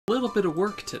little bit of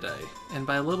work today. And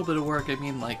by a little bit of work, I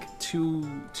mean like two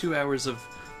hours of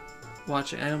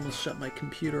watching. I almost shut my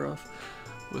computer off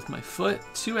with my foot.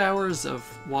 2 hours of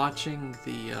watching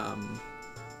the,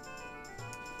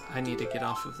 I need to get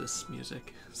off of this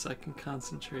music so I can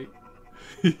concentrate.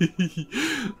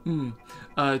 2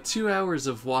 hours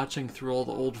of watching through all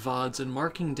the old VODs and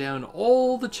marking down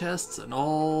all the chests and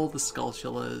all the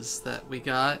Skulltulas that we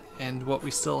got and what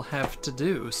we still have to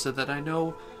do so that I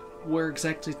know where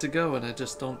exactly to go and I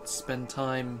just don't spend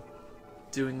time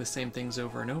doing the same things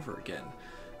over and over again.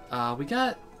 We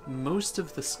got most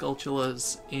of the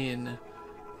Skulltulas in,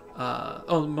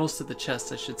 most of the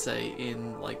chests I should say,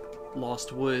 in like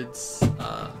Lost Woods,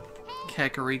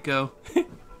 Kakariko.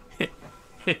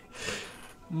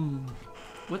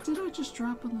 What did I just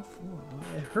drop on the floor?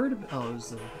 I heard of, oh, it was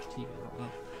the TV.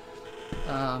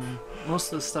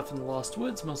 Most of the stuff in the Lost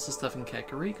Woods, most of the stuff in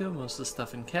Kakariko, most of the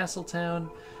stuff in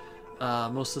Castletown,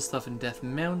 most of the stuff in Death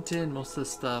Mountain, most of the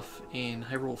stuff in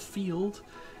Hyrule Field.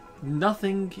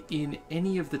 Nothing in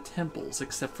any of the temples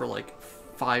except for like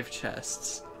 5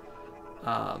 chests.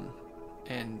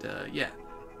 Yeah.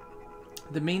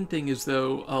 The main thing is,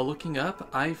 though, looking up,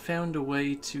 I found a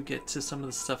way to get to some of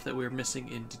the stuff that we were missing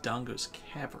in Dodongo's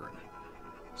Cavern.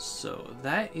 So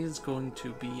that is going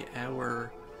to be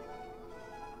our...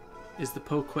 Is the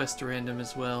Poe quest random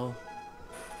as well?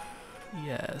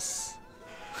 Yes.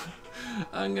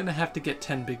 I'm gonna have to get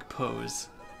 10 big Poes.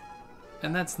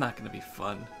 And that's not gonna be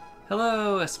fun.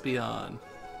 Hello, Espeon.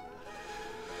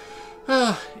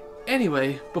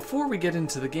 Anyway, before we get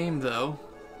into the game, though...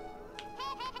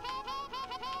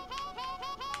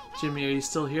 Jimmy, are you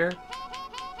still here?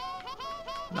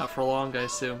 Not for long, I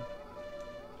assume.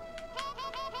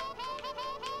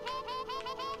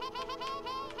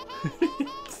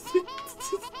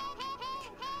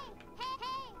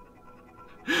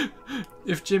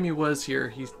 If Jimmy was here,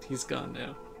 he's gone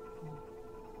now.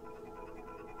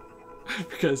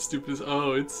 Because stupid.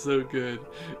 Oh, it's so good.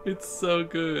 It's so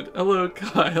good. Hello,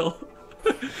 Kyle.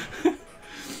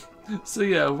 So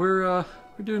yeah, we're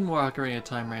doing more Ocarina of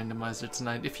Time Randomizer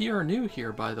tonight. If you are new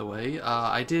here, by the way,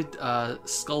 I did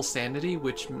Skull Sanity,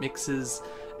 which mixes,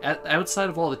 outside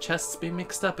of all the chests being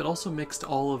mixed up, it also mixed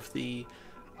all of the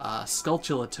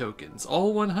Skulltula tokens,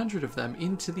 all 100 of them,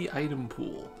 into the item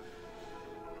pool.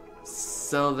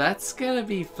 So that's gonna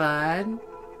be fun.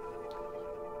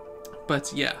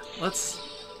 But yeah, let's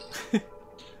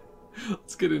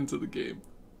get into the game.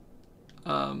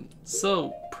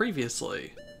 So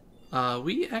previously,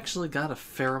 we actually got a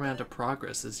fair amount of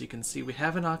progress. As you can see, we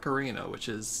have an Ocarina, which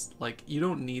is, like, you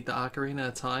don't need the Ocarina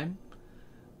of Time.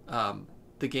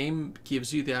 The game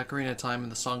gives you the Ocarina of Time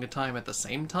and the Song of Time at the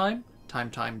same time.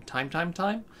 Time.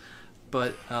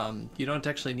 But you don't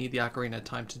actually need the Ocarina of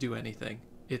Time to do anything.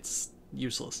 It's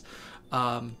useless.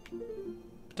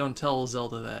 Don't tell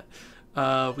Zelda that.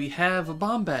 We have a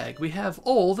bomb bag. We have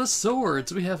all the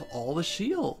swords. We have all the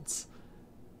shields.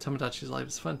 Tomodachi's life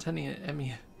is fun.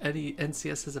 Eddie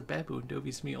NCS has a baboon.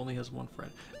 Dobi's me only has one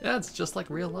friend. Yeah, it's just like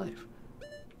real life.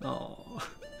 Oh.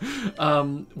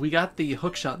 We got the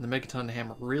hookshot and the Megaton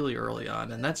hammer really early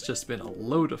on, and that's just been a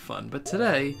load of fun. But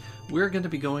today, we're going to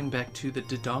be going back to the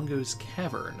Dodongo's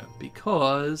Cavern,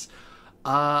 because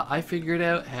I figured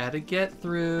out how to get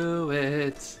through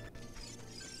it.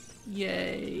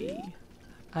 Yay!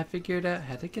 I figured out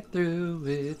how to get through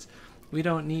it. We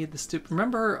don't need the stupid...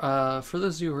 Remember, for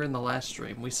those of you who were in the last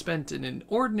stream, we spent an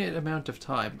inordinate amount of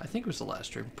time. I think it was the last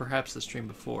stream, perhaps the stream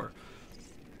before.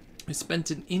 We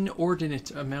spent an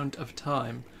inordinate amount of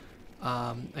time.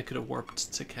 I could have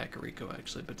warped to Kakariko,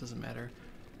 actually, but it doesn't matter.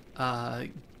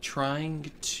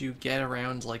 Trying to get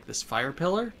around, like, this fire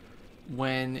pillar,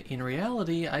 when in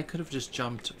reality, I could have just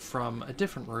jumped from a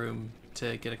different room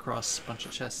to get across a bunch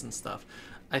of chests and stuff.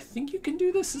 I think you can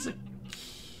do this as a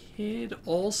kid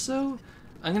also.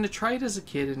 I'm going to try it as a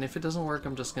kid, and if it doesn't work,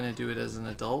 I'm just going to do it as an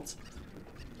adult.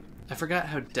 I forgot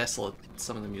how desolate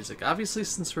some of the music. Obviously,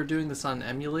 since we're doing this on an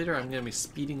emulator, I'm going to be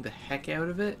speeding the heck out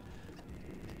of it.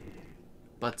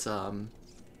 But,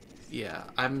 yeah,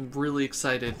 I'm really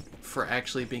excited for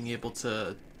actually being able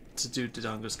to do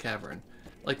Dodongo's Cavern.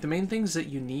 Like, the main things that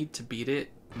you need to beat it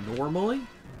normally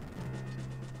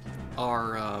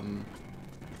are,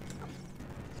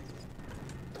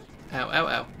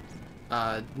 the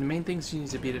main things you need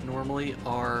to beat it normally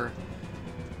are,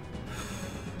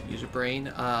 use your brain,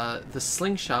 the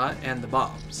slingshot and the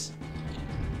bombs.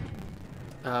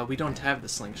 We don't have the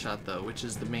slingshot, though, which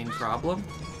is the main problem.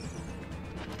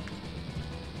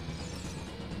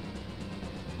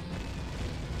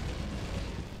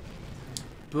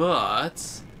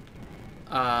 But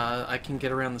I can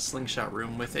get around the slingshot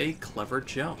room with a clever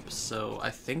jump. So I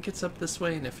think it's up this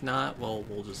way, and if not, well,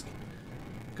 we'll just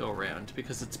go around,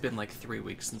 because it's been like 3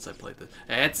 weeks since I played this.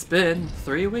 It's been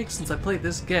 3 weeks since I played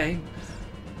this game.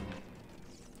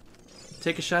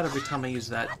 Take a shot every time I use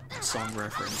that song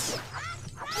reference.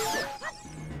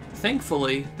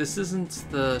 Thankfully, this isn't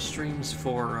the streams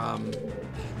for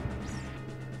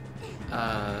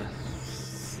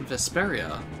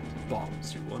Vesperia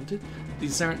bombs you wanted.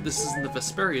 This isn't the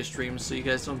Vesperia streams, so you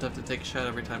guys don't have to take a shot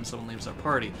every time someone leaves our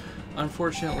party.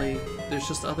 Unfortunately, there's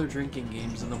just other drinking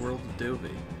games in the world of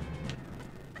Dovey.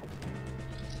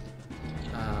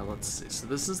 Let's see. So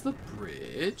this is the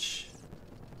bridge.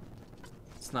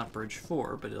 It's not bridge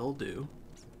 4, but it'll do.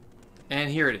 And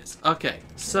here it is. Okay,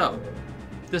 so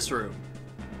this room.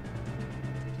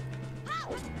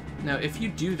 Now, if you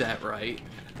do that right,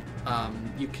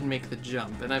 you can make the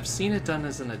jump. And I've seen it done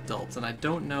as an adult, and I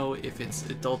don't know if it's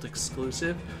adult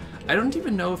exclusive. I don't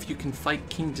even know if you can fight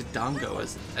King Dodongo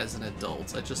as an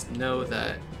adult. I just know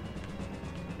that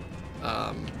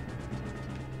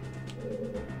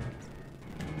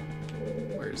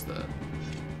where's the...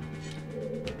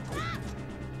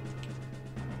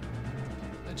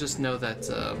 I just know that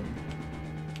I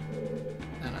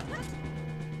don't know.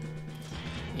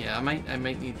 Yeah, I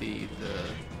might need the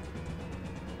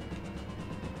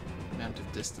amount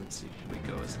of distance we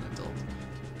go as an adult.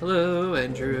 Hello,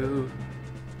 Andrew.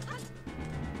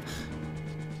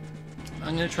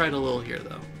 I'm gonna try it a little here,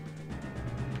 though.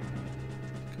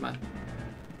 Come on.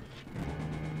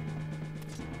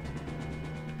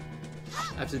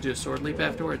 I have to do a sword leap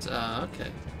afterwards?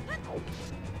 Okay.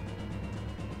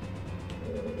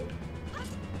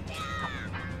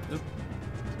 Oop.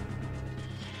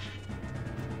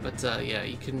 But yeah,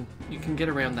 you can get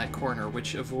around that corner,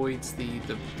 which avoids the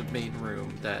main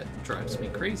room that drives me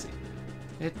crazy.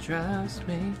 It drives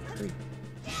me crazy.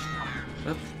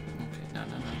 Oop. No.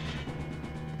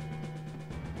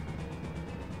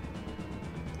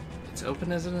 It's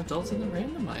open as an adult in the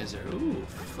randomizer. Ooh,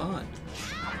 fun.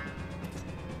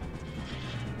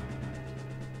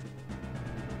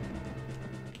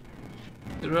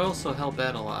 It would also help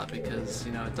out a lot because,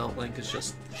 you know, Adult Link is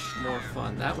just more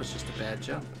fun. That was just a bad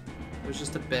jump. It was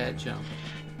just a bad jump.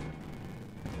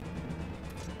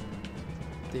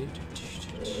 I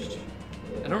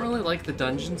don't really like the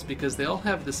dungeons because they all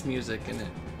have this music and it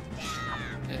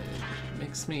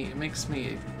makes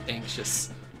me anxious.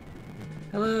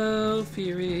 Hello,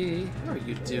 Fury. How are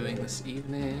you doing this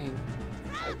evening?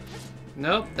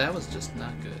 Nope, that was just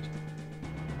not good.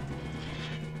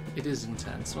 It is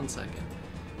intense. 1 second.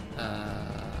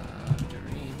 Ocarina.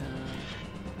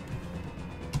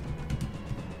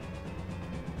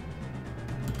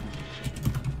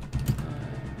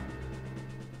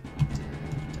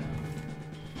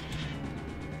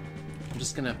 I'm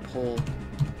just gonna pull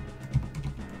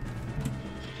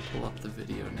up the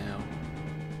video now.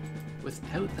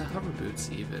 Without the hover boots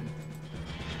even.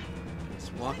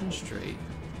 Just walking straight.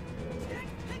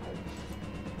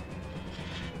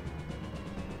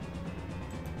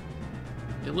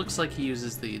 It looks like he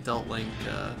uses the Adult Link,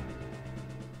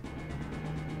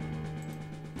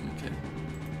 okay.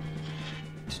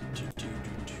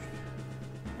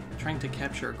 Trying to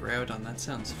capture a Groudon, that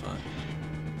sounds fun.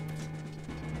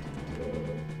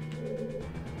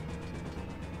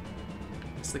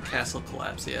 It's the castle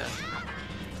collapse, yeah.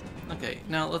 Okay,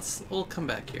 now we'll come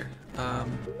back here.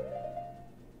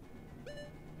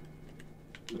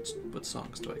 What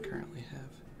songs do I currently have?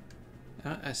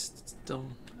 I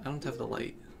don't have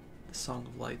the Song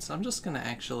of Light, so I'm just gonna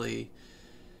actually,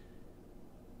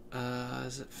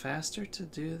 is it faster to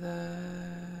do that?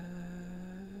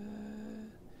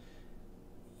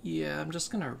 Yeah, I'm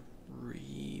just gonna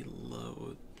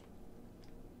reload.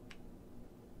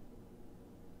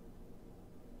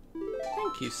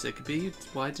 Thank you, Sickbee.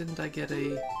 Why didn't I get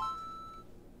a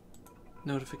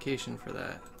notification for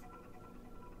that?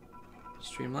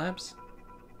 Streamlabs?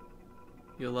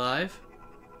 You alive?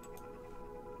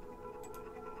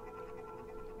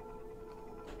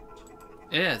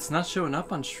 Yeah, it's not showing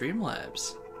up on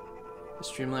Streamlabs. Is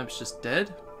Streamlabs just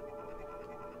dead?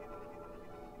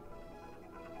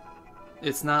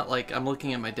 It's not like I'm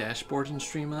looking at my dashboard in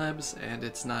Streamlabs and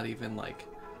it's not even like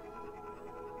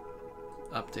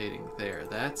updating there.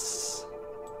 That's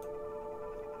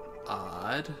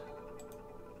odd.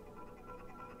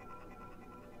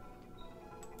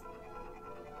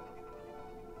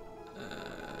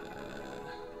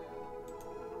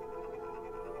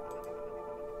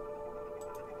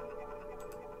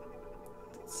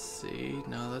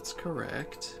 No, that's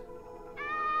correct.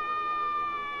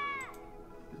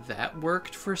 That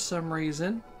worked for some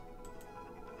reason.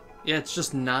 Yeah, it's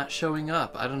just not showing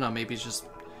up. I don't know, maybe it's just...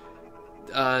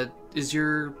 is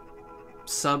your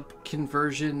sub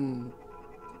conversion,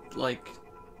 like,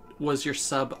 was your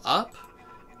sub up?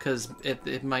 Because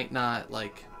it might not,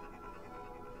 like...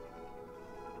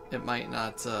 It might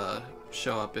not,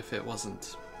 show up if it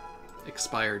wasn't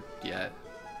expired yet.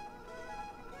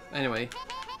 Anyway.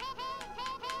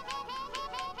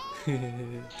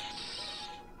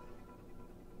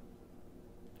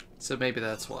 So maybe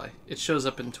that's why. It shows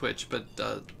up in Twitch, but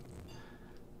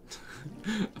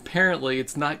apparently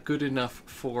it's not good enough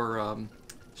for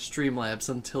Streamlabs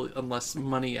unless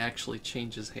money actually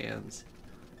changes hands.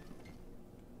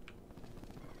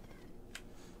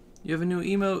 You have a new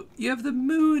emote. You have the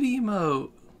mood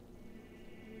emote.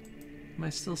 Am I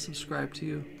still subscribed to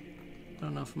you? I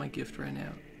don't know if my gift ran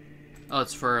out. Oh,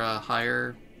 it's for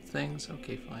higher things?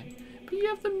 Okay, fine. But you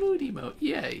have the mood emote.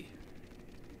 Yay.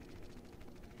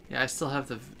 Yeah, I still have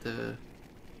the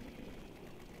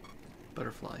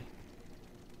butterfly.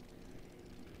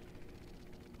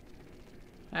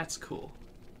 That's cool.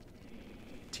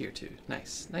 Tier 2.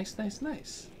 Nice. Nice, nice,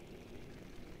 nice.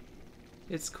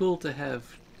 It's cool to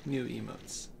have new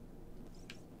emotes.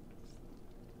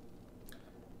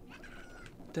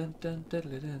 Dun dun dun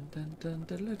dun dun dun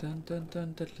dun dun dun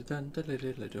dun dun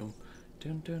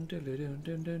dun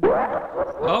dun dun.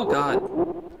 Oh god.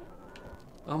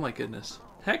 Oh my goodness.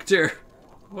 Hector!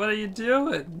 What are you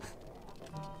doing?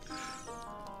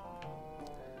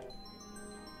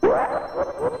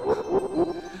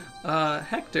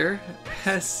 Hector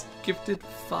has gifted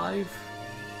 5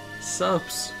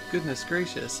 subs. Goodness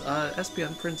gracious.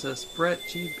 Espion Princess, Brett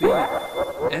GB,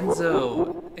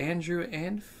 Enzo, Andrew,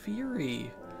 and Fury.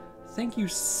 Thank you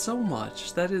so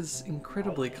much. That is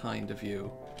incredibly kind of you.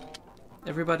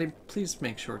 Everybody, please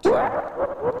make sure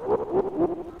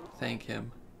to thank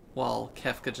him while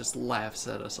Kefka just laughs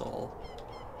at us all.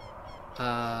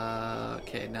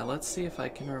 Okay, now let's see if I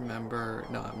can remember.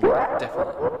 No, I'm not,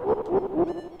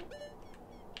 definitely.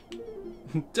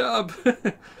 Dub!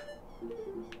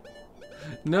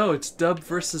 No, it's dub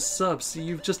versus sub. See,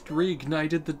 you've just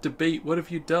reignited the debate. What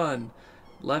have you done?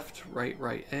 Left, right,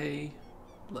 right, A.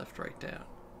 Left, right, down.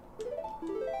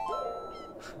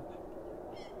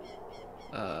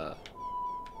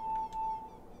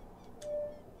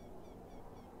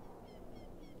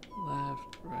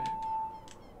 Left, right.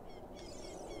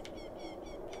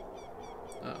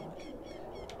 Oh, okay.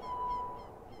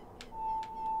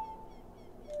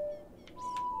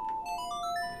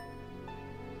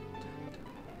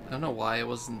 I don't know why it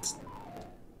wasn't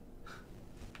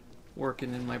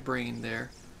working in my brain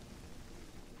there.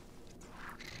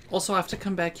 Also, I have to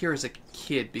come back here as a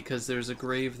kid because there's a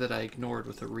grave that I ignored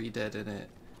with a re-dead in it.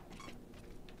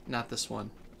 Not this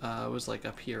one. It was like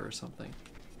up here or something.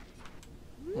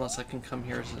 Unless I can come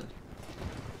here as a...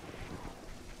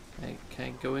 Can I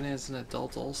go in as an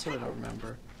adult also? I don't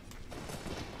remember.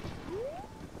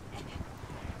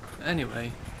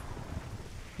 Anyway.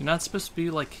 You're not supposed to be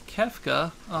like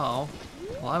Kefka. Oh.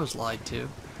 Well, I was lied to.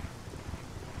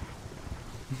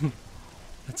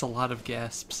 That's a lot of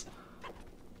gasps.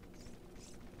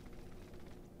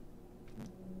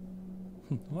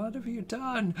 What have you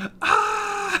done?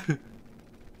 Ah!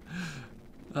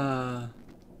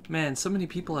 Man, so many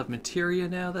people have materia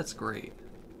now. That's great.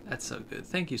 That's so good.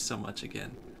 Thank you so much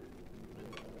again.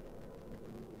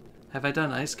 Have I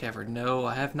done Ice Cavern? No,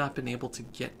 I have not been able to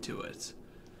get to it.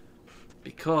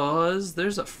 Because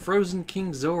there's a frozen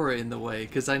King Zora in the way,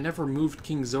 because I never moved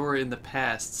King Zora in the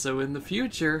past, so in the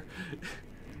future...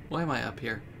 Why am I up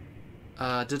here?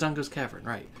 Dodongo's Cavern,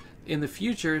 right. In the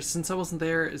future, since I wasn't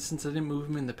there, since I didn't move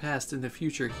him in the past, in the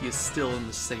future he is still in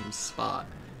the same spot.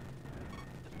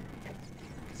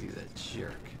 Because he's a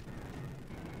jerk.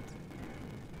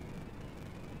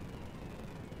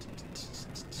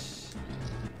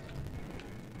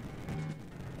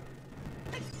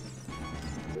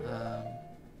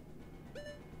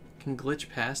 Can glitch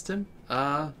past him?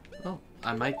 Oh,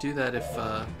 I might do that if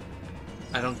I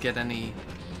don't get any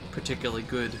particularly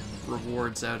good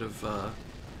rewards out of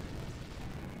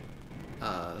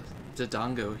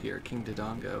Dodongo here, King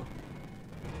Dodongo.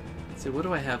 Let's see, what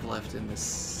do I have left in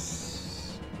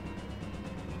this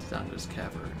Dodongo's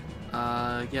Cavern?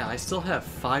 Yeah, I still have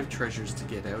 5 treasures to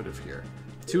get out of here.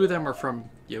 2 of them are from,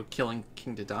 you know, killing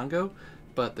King Dodongo,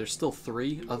 but there's still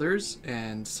 3 others,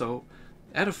 and so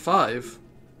out of 5,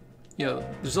 you know,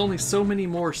 there's only so many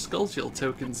more Skull Shield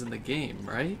tokens in the game,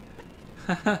 right?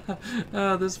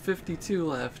 There's 52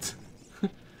 left.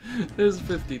 There's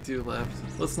 52 left.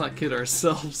 Let's not kid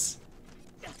ourselves.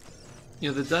 You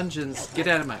know, the dungeons... Get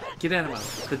out of my... Get out of my...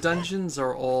 The dungeons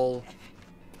are all...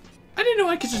 I didn't know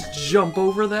I could just jump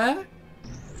over that!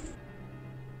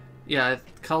 Yeah,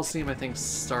 Coliseum, I think,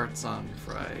 starts on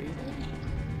Friday.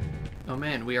 Oh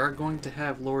man, we are going to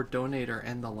have Lord Donator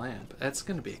and the lamp. That's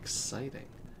going to be exciting.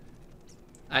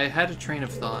 I had a train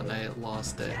of thought and I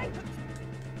lost it.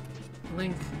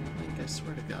 Link, I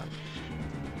swear to God.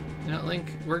 You know,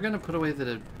 Link, we're going to put away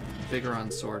the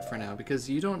Viggoron sword for now because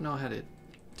you don't know how to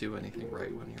do anything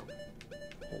right when you're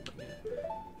holding it.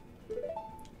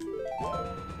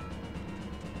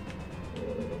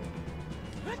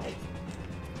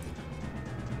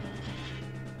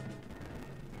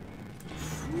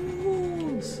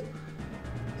 Fools!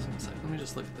 Let me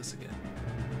just look at this again.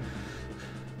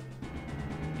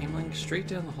 Aim Link straight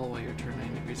down the hallway or turn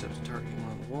 90 degrees up to targeting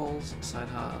one of the walls. Side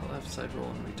left side roll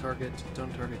and retarget.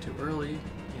 Don't target too early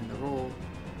in the roll.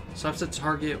 So I have to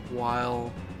target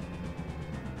while...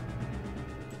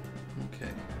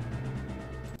 Okay.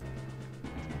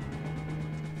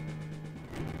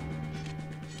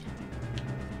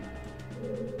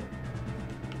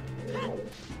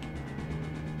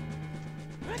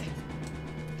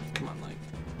 Come on, Link.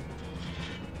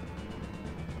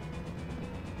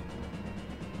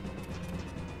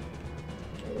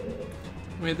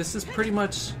 I mean, this is pretty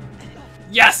much...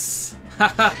 Yes!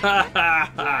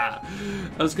 I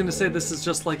was gonna say this is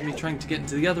just like me trying to get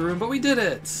into the other room, but we did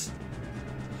it!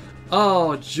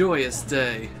 Oh, joyous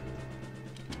day.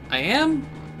 I am?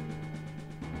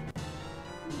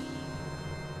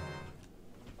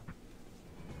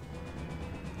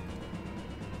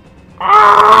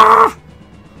 Ah!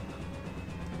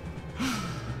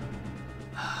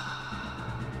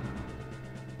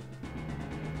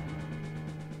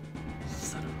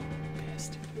 Son of a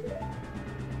bastard.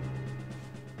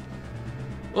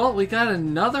 Well, we got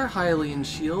another Hylian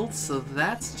shield, so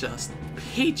that's just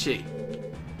peachy.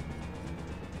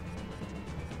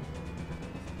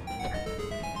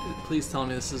 Please tell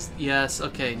me this is... Yes,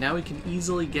 okay, now we can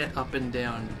easily get up and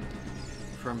down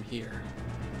from here.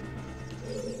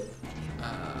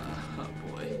 Oh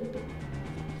boy.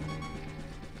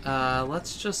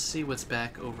 Let's just see what's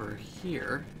back over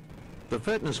here. The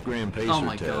Fitness Gram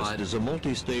Pacer test is a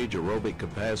multi-stage aerobic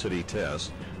capacity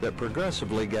test that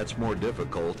progressively gets more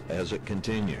difficult as it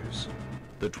continues.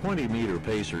 The 20-meter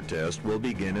pacer test will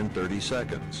begin in 30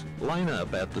 seconds. Line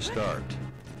up at the start.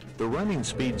 The running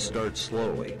speed starts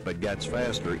slowly, but gets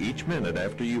faster each minute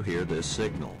after you hear this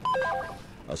signal.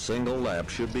 A single lap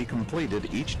should be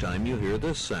completed each time you hear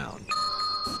this sound.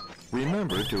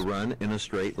 Remember to run in a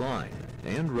straight line,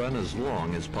 and run as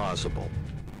long as possible.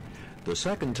 The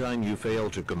second time you fail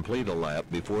to complete a lap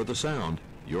before the sound,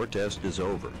 your test is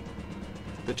over.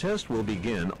 The test will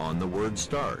begin on the word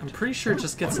start. I'm pretty sure it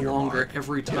just gets longer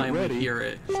every time we hear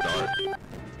it. Start.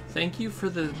 Thank you for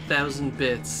the 1,000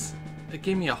 bits. It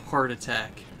gave me a heart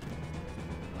attack.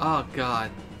 Oh god.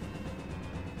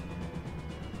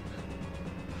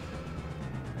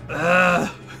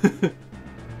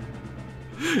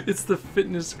 It's the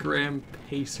Fitness Gram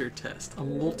Pacer test, a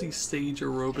multi-stage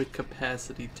aerobic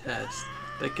capacity test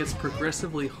that gets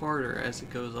progressively harder as it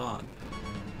goes on.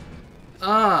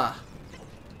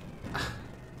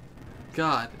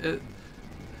 God,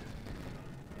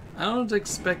 I don't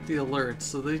expect the alerts,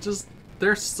 so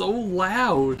they're so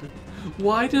loud.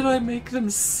 Why did I make them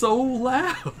so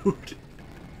loud?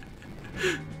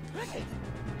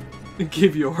 It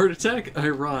gave you a heart attack?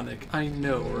 Ironic. I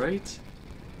know, right?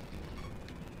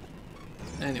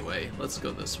 Anyway, let's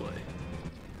go this way.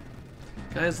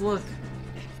 Guys, look.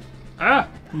 Ah!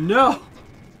 No!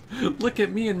 Look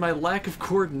at me and my lack of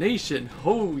coordination.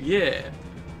 Oh, yeah.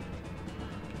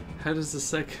 How does the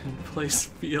second place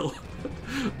feel?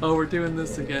 Oh, we're doing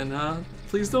this again, huh?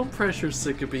 Please don't pressure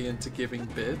Sycamore into giving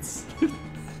bits.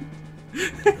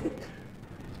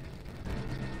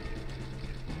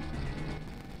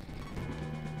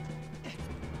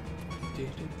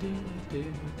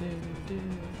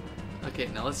 Okay,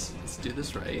 now let's do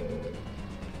this right.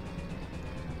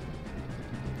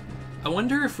 I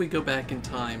wonder if we go back in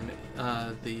time,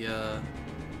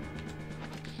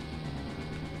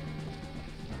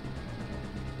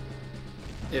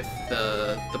 if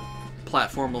the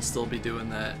platform will still be doing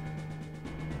that.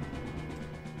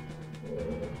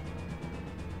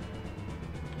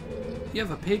 You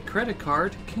have a paid credit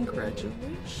card.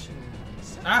 Congratulations.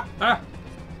 Ah!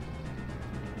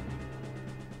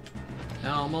 I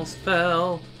almost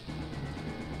fell.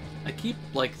 I keep,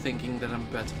 like, thinking that I'm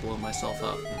about to blow myself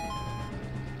up.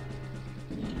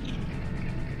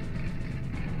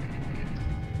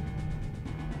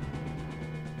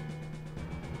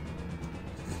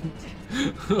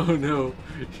 Oh no,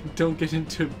 don't get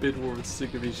into a bid war with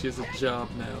Sycamore, she has a job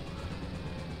now.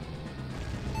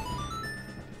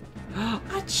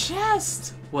 A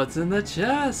chest! What's in the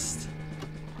chest?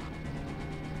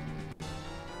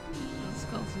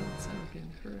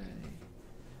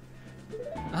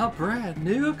 A brand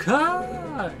new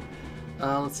car!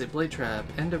 Let's see. Blade trap.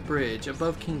 End of bridge.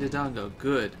 Above King Dodongo.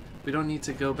 Good. We don't need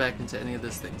to go back into any of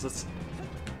these things. Let's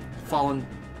fall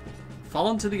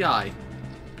into the eye.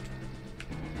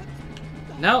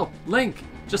 No! Link!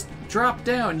 Just drop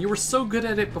down! You were so good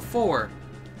at it before!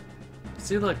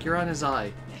 See, look, you're on his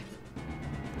eye.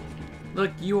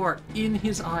 Look, you are in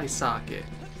his eye socket.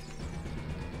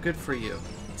 Good for you.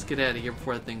 Let's get out of here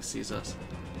before that thing sees us.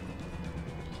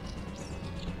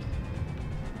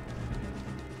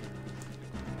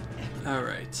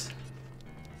 Alright.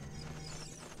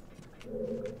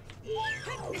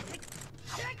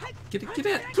 Get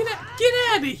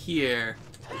out of here!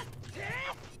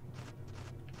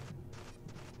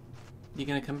 You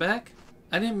gonna come back?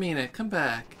 I didn't mean it. Come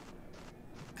back.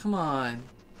 Come on.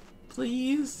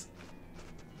 Please?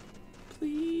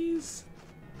 Please?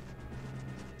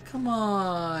 Come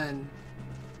on.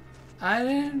 I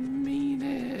didn't mean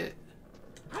it.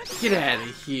 Get out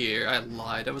of here. I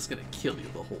lied. I was gonna kill you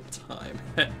the whole time.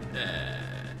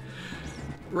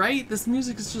 Right? This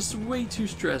music is just way too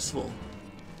stressful.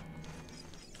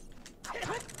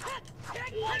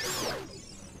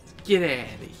 Get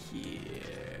out of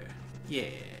here. Yeah.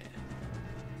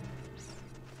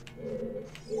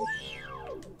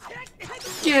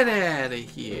 Get out of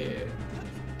here.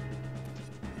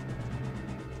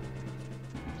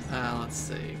 Let's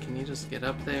see. Can you just get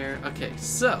up there? Okay,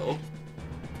 so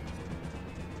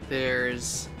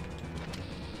there's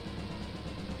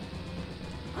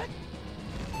I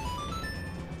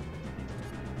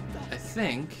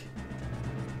think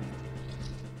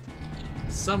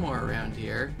somewhere around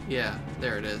here. Yeah,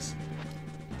 there it is.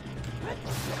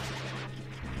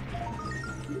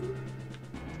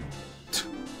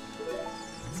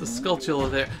 It's a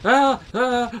Skulltula there.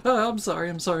 I'm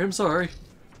sorry.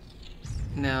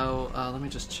 Now, let me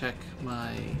just check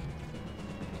my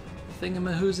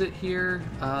thingamahoosit here.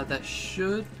 That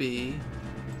should be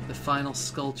the final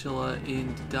Skulltula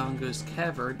in Dodongo's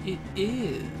Cavern. It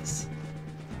is!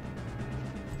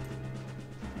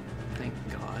 Thank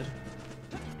God.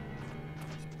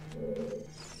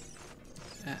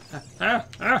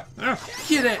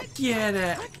 Get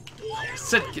it!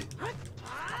 Sit, get.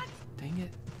 Dang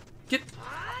it. Get.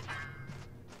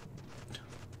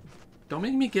 Don't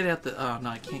make me get at the. Oh no,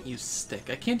 I can't use stick.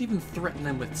 I can't even threaten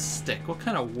them with stick. What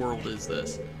kind of world is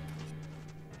this?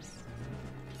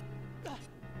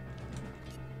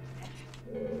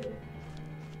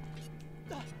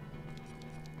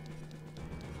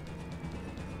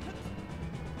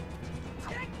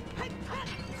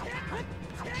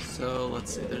 So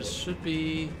let's see. There should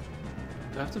be.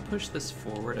 Do I have to push this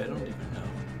forward? I don't even know.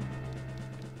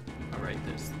 All right.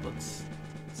 Let's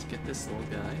get this little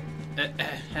guy.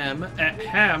 Ahem.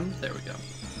 There we go.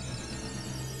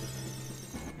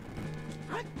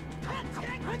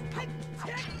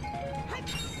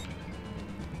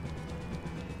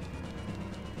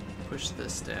 Push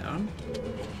this down.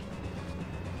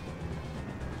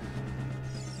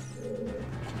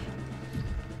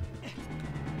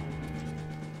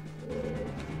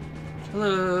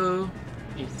 Hello,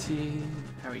 18.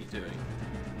 How are you doing?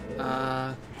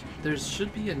 There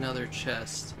should be another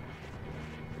chest.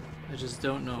 I just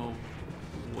don't know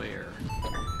where.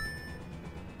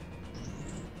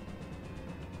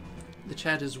 The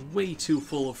chat is way too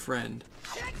full of friend.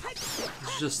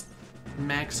 It's just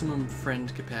maximum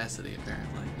friend capacity,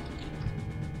 apparently.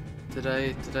 Did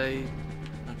I? Okay,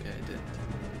 I didn't.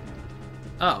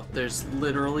 Oh, there's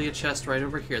literally a chest right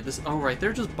over here. Oh right, there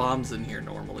are just bombs in here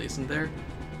normally, isn't there?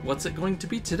 What's it going to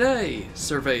be today?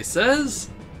 Survey says.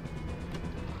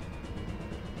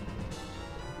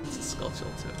 It's a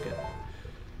Skulltula token.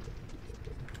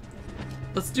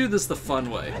 Let's do this the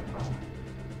fun way.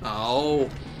 Oh,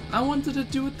 I wanted to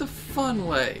do it the fun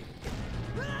way.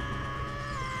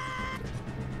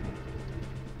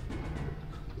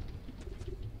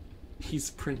 He's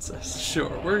Princess.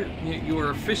 Sure, you are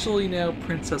officially now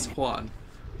Princess Juan.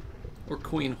 Or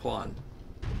Queen Juan.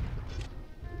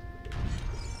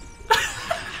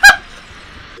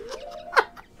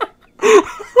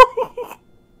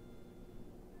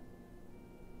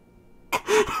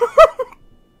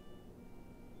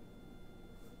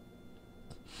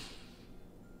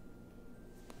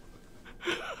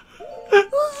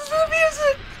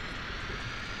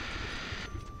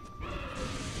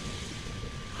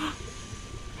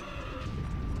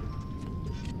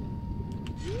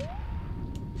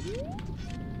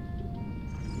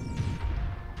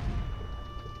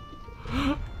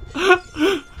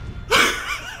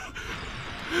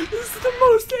 This is the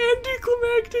most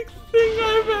anticlimactic thing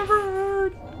I've ever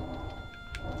heard.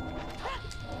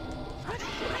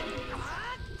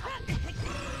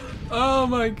 Oh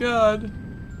my god.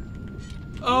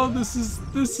 Oh, this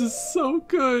is so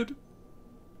good.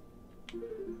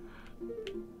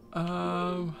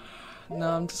 No,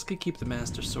 I'm just gonna keep the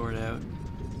Master Sword out.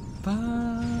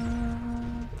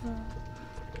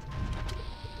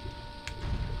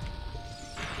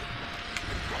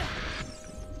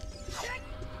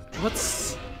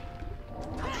 What's...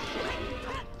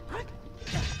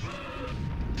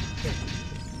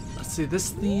 Let's see,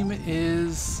 this theme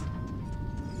is...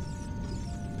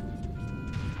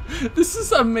 This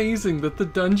is amazing that the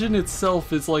dungeon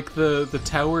itself is like the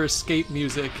tower escape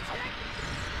music.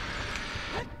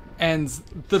 And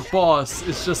the boss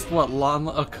is just, what,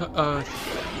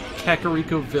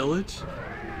 Kakariko Village?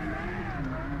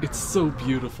 It's so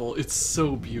beautiful. It's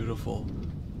so beautiful.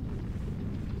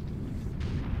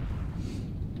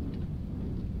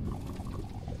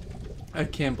 I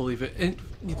can't believe it. And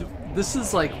this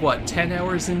is like, what, 10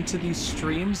 hours into these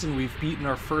streams and we've beaten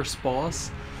our first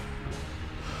boss?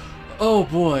 Oh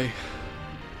boy.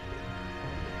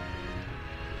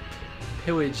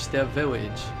 Pillage the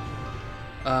village.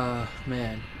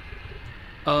 Man.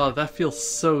 Oh, that feels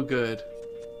so good.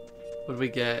 What do we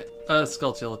get?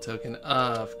 Skulltula token.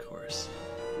 Of course.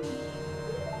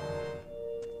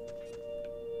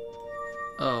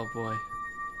 Oh boy.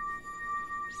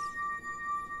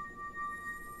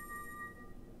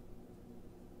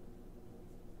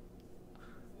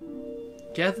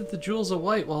 Gather the jewels of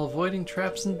white while avoiding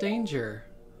traps and danger.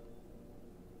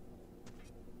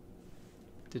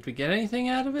 Did we get anything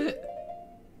out of it?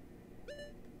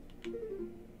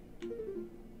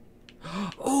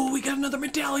 Oh, we got another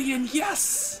medallion!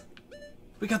 Yes!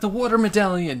 We got the water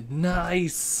medallion!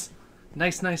 Nice!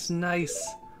 Nice, nice,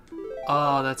 nice.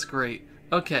 Oh, that's great.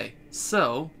 Okay,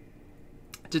 so...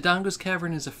 Dodongo's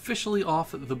Cavern is officially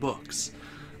off the books.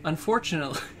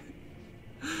 Unfortunately...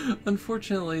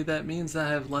 Unfortunately, that means I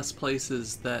have less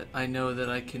places that I know that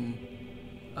I can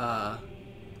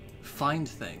find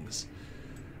things.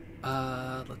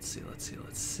 Let's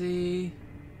see.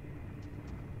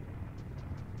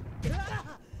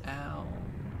 Ow.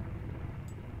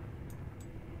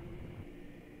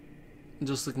 I'm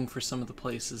just looking for some of the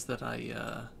places that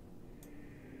I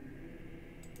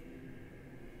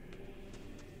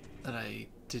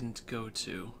didn't go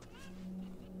to.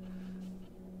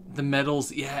 The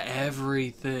medals, yeah,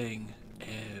 everything.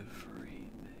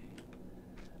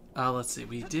 Let's see,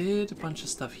 we did a bunch of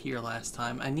stuff here last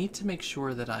time. I need to make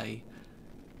sure that I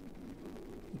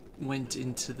went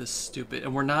into the stupid...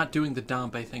 And we're not doing the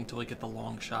dump, I think, till we get the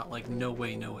long shot. Like, no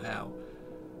way, no how.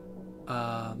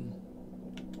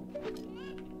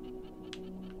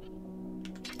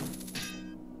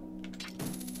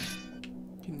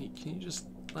 Can you just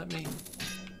let me...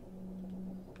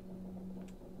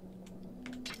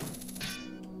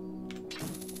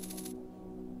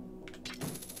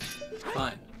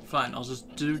 Fine, I'll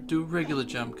just do a regular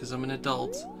jump because I'm an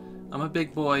adult. I'm a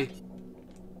big boy.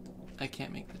 I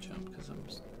can't make the jump because I'm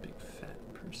just a big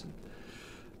fat person.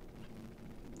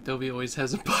 Dobby always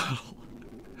has a bottle.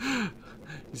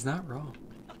 He's not wrong.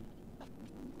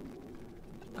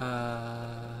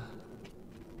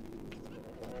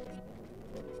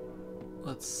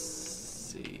 Let's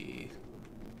see.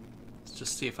 Let's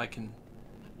just see if I can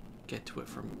get to it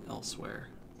from elsewhere.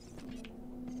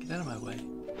 Get out of my way.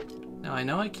 Now, I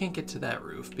know I can't get to that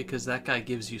roof because that guy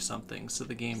gives you something, so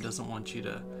the game doesn't want you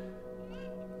to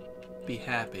be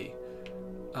happy.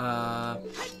 No,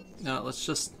 let's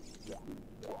just...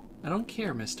 I don't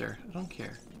care, mister. I don't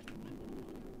care.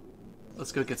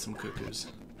 Let's go get some cuckoos.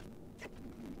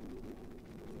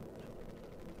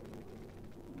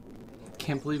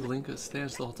 Can't believe Link was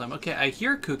stairs the whole time. Okay, I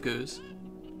hear cuckoos,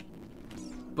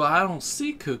 but I don't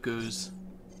see cuckoos.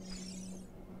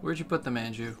 Where'd you put them,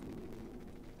 Andrew?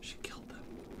 She killed them.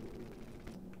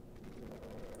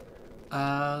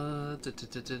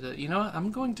 You know what?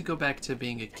 I'm going to go back to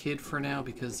being a kid for now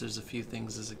because there's a few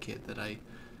things as a kid that I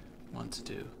want to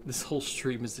do. This whole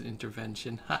stream is an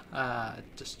intervention. Haha,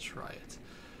 just try it.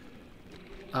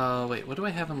 Wait, what do I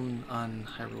have on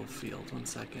Hyrule Field? 1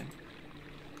 second.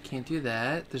 Can't do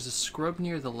that. There's a scrub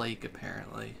near the lake,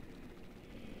 apparently.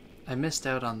 I missed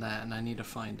out on that, and I need to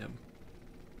find him.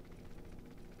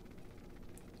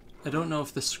 I don't know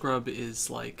if the scrub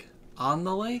is, like, on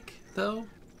the lake, though.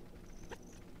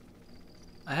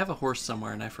 I have a horse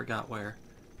somewhere, and I forgot where.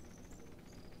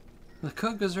 The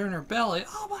cuckoos are in her belly.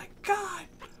 Oh my god!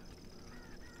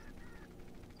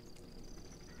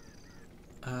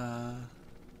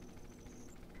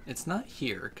 It's not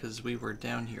here, because we were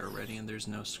down here already, and there's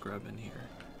no scrub in here.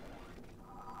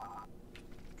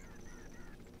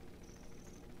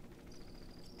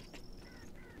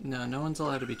 No, no one's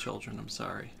allowed to be children, I'm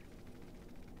sorry.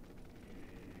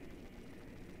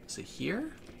 Is it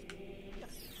here?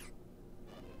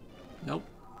 Nope.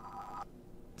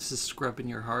 This is scrub in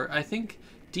your heart. I think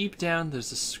deep down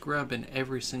there's a scrub in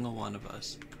every single one of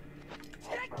us.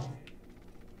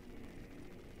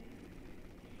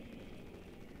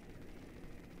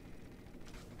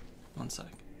 One sec.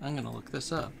 I'm gonna look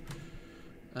this up.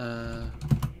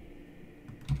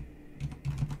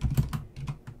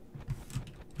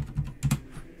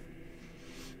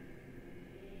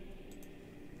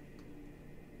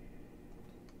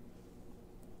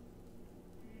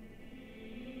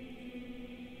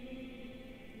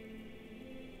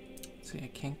 See, I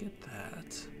can't get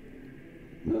that.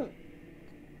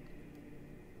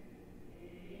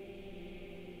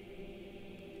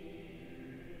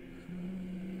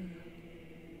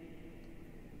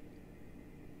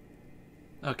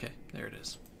 Okay, there it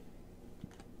is.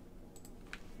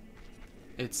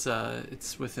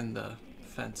 It's within the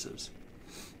fences.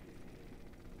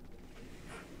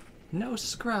 No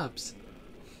scrubs.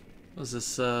 Was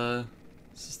this is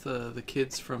this the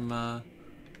kids from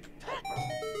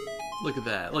Look at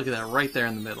that. Look at that right there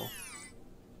in the middle.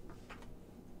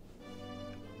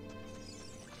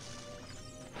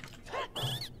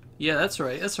 Yeah, that's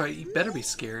right. That's right. You better be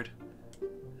scared.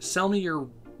 Sell me your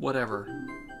whatever.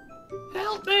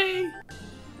 Help me!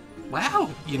 Wow,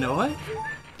 you know what?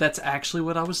 That's actually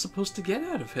what I was supposed to get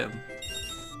out of him.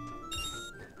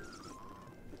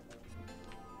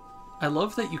 I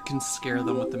love that you can scare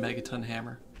them with the Megaton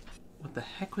Hammer. What the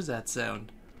heck was that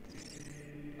sound?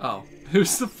 Oh, it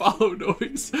was the follow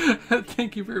noise.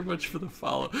 Thank you very much for the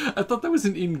follow. I thought that was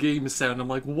an in-game sound. I'm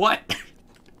like, what?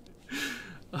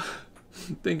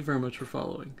 Thank you very much for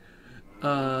following.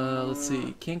 Let's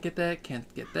see. Can't get that.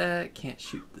 Can't get that. Can't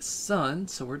shoot the sun.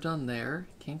 So we're done there.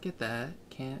 Can't get that.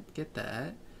 Can't get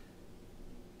that.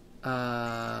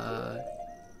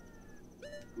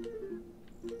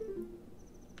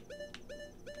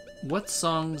 What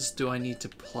songs do I need to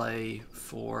play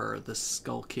for the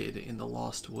Skull Kid in the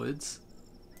Lost Woods?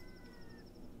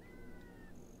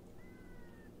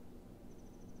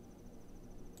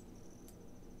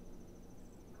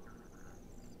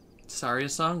 Sorry, a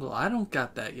song? Well, I don't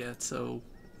got that yet, so,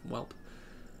 well,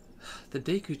 the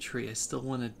Deku Tree I still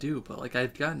want to do, but, like,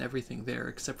 I've gotten everything there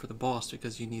except for the boss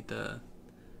because you need the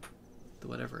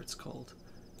whatever it's called.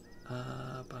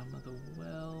 Bottom of the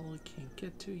well, can't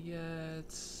get to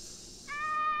yet.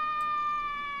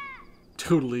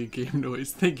 Totally a game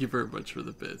noise. Thank you very much for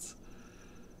the bits.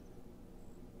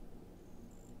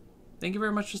 Thank you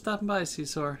very much for stopping by,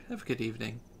 Seesaw. Have a good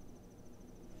evening.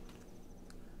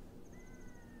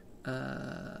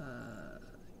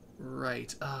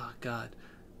 Right. Oh, God.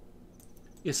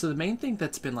 Yeah, so the main thing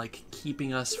that's been, like,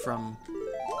 keeping us from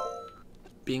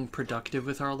being productive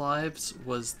with our lives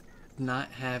was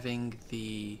not having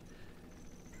the...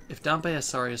 If Dampe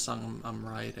Asari song I'm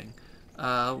writing.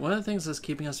 One of the things that's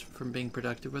keeping us from being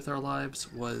productive with our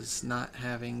lives was not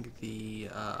having the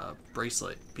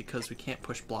bracelet, because we can't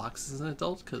push blocks as an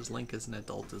adult, because Link as an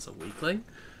adult is a weakling.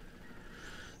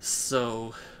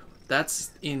 So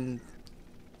that's in,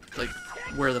 like,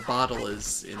 where the bottle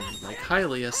is in, like,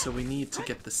 Hylia, so we need to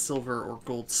get the silver or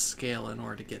gold scale in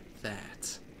order to get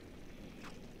that.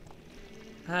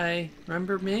 Hi,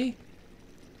 remember me?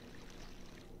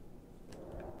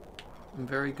 I'm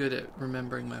very good at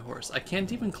remembering my horse. I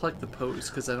can't even collect the pose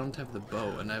because I don't have the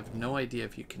bow, and I have no idea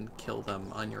if you can kill them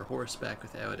on your horseback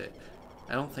without it.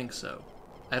 I don't think so.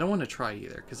 I don't want to try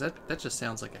either, because that just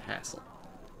sounds like a hassle.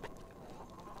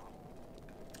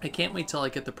 I can't wait till I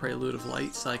get the Prelude of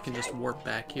Light so I can just warp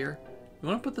back here. You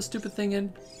want to put the stupid thing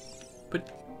in?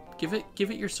 Give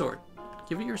it your sword.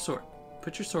 Give it your sword.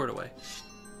 Put your sword away.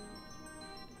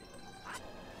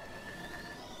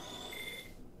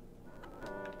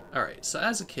 Alright, so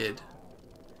as a kid,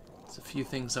 there's a few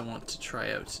things I want to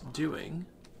try out doing.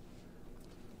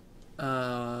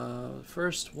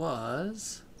 First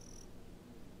was...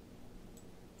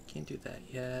 Can't do that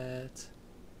yet.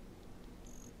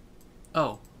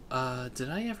 Oh, did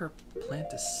I ever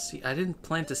plant a seed? I didn't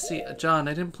plant a seed. John,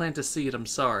 I didn't plant a seed, I'm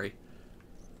sorry.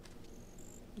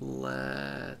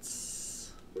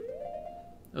 Let's...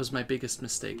 That was my biggest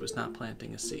mistake, was not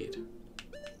planting a seed.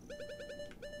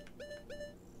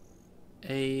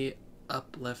 A,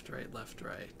 up, left, right, left,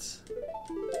 right.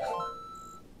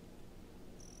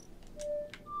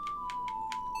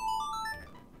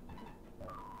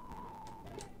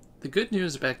 The good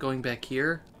news about going back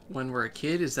here when we're a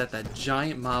kid is that that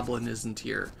giant moblin isn't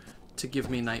here to give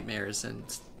me nightmares and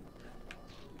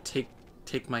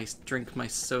drink my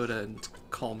soda and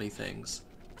call me things.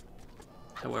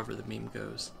 However the meme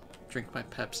goes. Drink my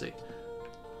Pepsi.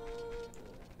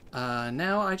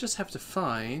 Now I just have to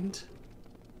find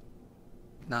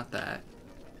Not that.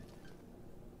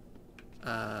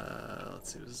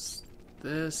 Let's see, it was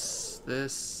this,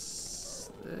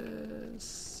 and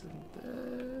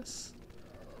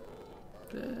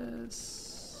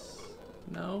this.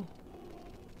 No?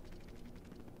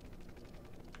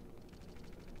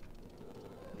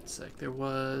 One sec, there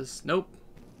was... Nope.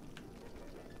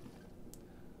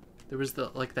 There was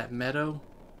the, like, that meadow.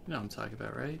 You know what I'm talking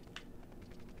about, right?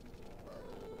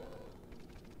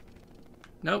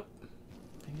 Nope.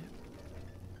 Dang it.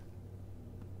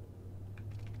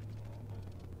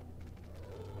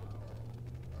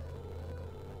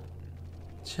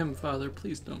 Gem Father,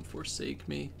 please don't forsake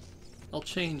me. I'll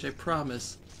change, I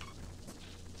promise.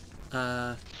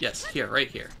 Yes, here, right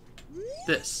here.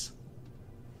 This.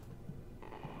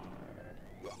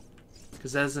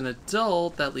 Because as an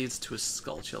adult, that leads to a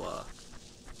Skulltula.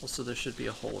 Also, there should be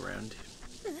a hole around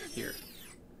here.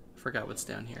 Forgot what's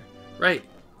down here. Right,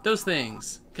 those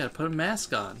things. Gotta put a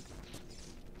mask on.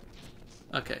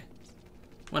 Okay.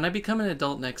 When I become an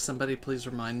adult next, somebody please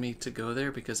remind me to go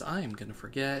there because I am gonna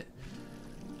forget.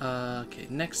 Okay,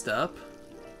 next up.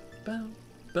 Bow,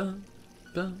 bow,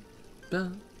 bow,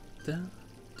 bow, da,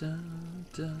 da,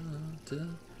 da, da.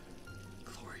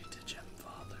 Glory to Gem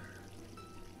Father.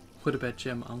 What about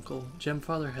Gem Uncle? Gem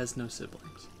Father has no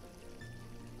siblings.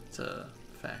 It's a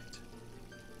fact.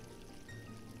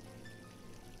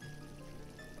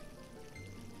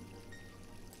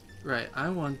 Right, I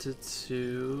wanted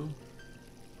to...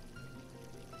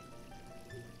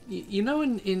 You know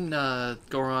in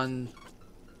Goron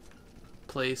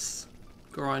Place,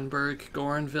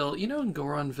 Goronville, you know in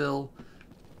Goronville,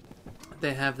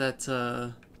 they have that,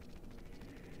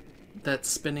 that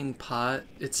spinning pot.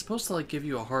 It's supposed to, like, give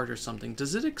you a heart or something.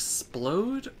 Does it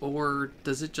explode, or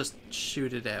does it just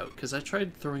shoot it out? Because I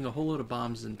tried throwing a whole load of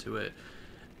bombs into it,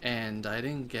 and I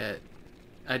didn't get...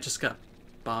 I just got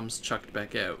bombs chucked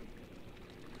back out.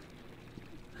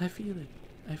 I feel it.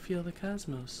 I feel the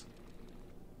cosmos.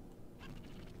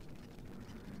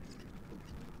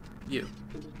 You.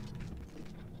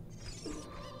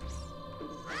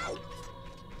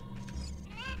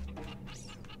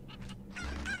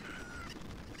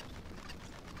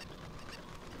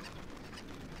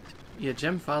 Yeah,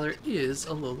 Gem Father is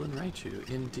a Lowland Raichu,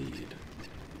 indeed.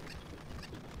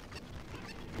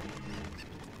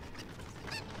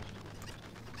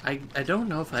 I don't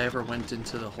know if I ever went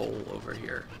into the hole over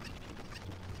here,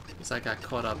 because I got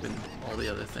caught up in all the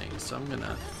other things, so I'm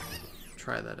gonna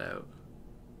try that out.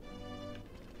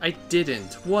 I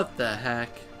didn't! What the heck?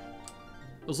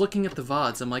 I was looking at the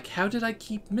VODs, I'm like, how did I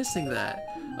keep missing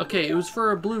that? Okay, it was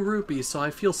for a blue rupee, so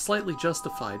I feel slightly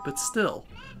justified, but still.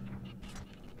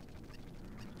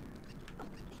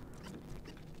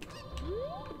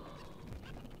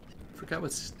 Forgot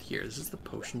what's here. This is the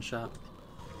potion shop.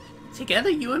 Together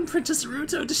you and Princess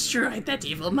Ruto destroyed that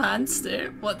evil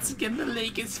monster. Once again the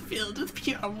lake is filled with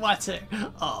pure water,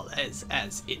 all as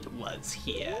it was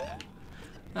here.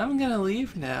 I'm gonna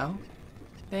leave now.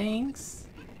 Thanks.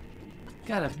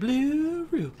 Got a blue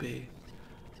rupee.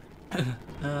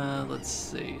 Let's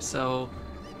see. So,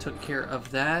 took care of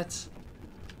that.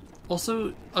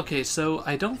 Also, okay, so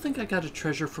I don't think I got a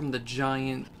treasure from the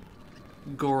giant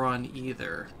Goron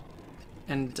either.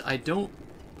 And I don't...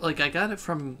 Like, I got it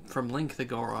from Link the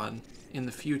Goron in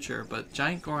the future, but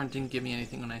Giant Goron didn't give me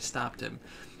anything when I stopped him.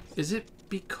 Is it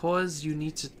because you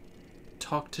need to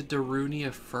talk to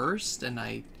Darunia first, and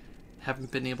I haven't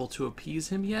been able to appease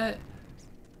him yet?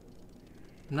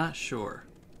 I'm not sure.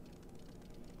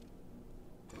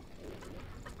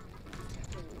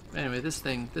 Anyway, this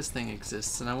thing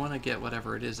exists, and I want to get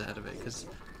whatever it is out of it, because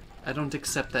I don't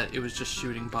accept that it was just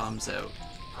shooting bombs out.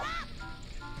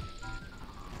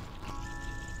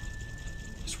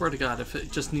 Swear to God, if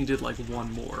it just needed like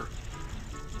one more.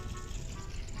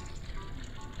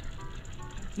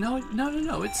 No,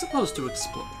 it's supposed to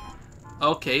explode.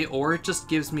 Okay, or it just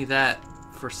gives me that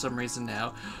for some reason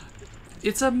now.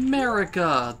 It's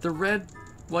America! The red,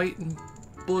 white, and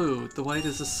blue. The white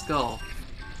is a skull.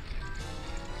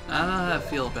 I don't know how I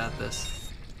feel about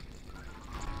this.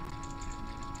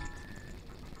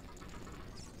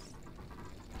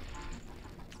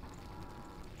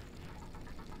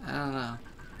 I don't know.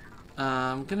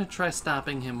 I'm gonna try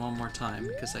stopping him one more time,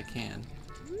 because I can.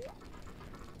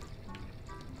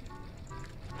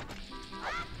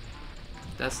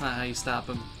 That's not how you stop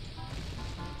him.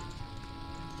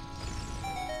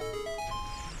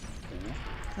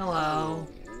 Hello.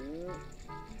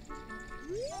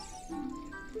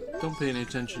 Don't pay any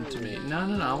attention to me. No,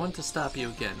 I want to stop you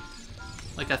again.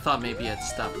 Like, I thought maybe I had to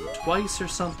stop him twice or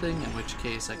something, in which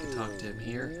case I could talk to him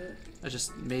here.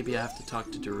 Maybe I have to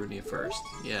talk to Darunia first.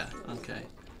 Yeah, okay.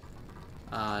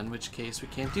 In which case we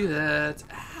can't do that.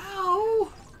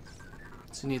 Ow!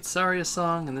 So you need Saria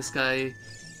song, and this guy,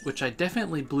 which I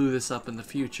definitely blew this up in the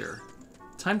future.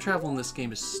 Time travel in this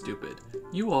game is stupid.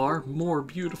 You are more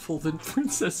beautiful than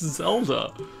Princess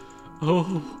Zelda.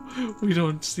 Oh, we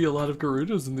don't see a lot of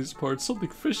Gerudos in these parts. Something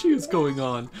fishy is going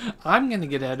on. I'm gonna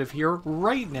get out of here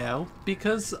right now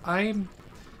because I'm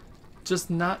just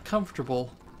not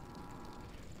comfortable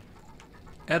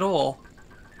at all.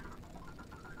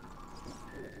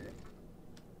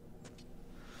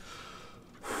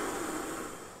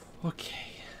 Okay.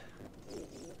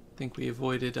 Think we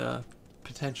avoided a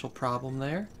potential problem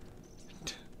there.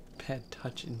 Bad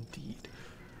touch indeed.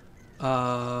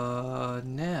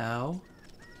 Now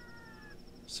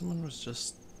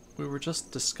we were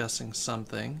just discussing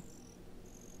something.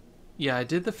 Yeah, I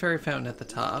did the fairy fountain at the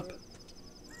top.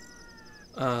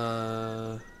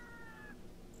 I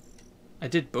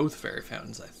did both fairy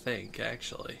fountains, I think,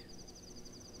 actually.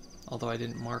 Although I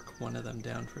didn't mark one of them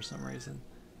down for some reason.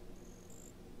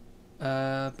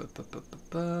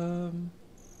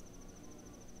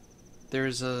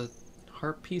 There's a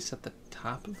heart piece at the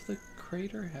top of the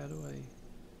crater. How do I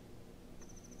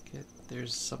get...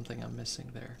 There's something I'm missing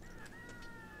there.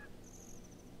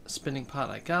 A spinning pot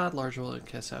I got. Large roller,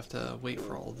 I guess I have to wait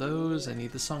for all those. I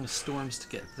need the Song of Storms to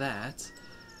get that.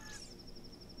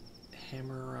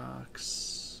 Hammer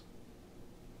rocks.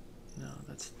 No,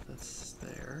 that's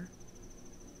there.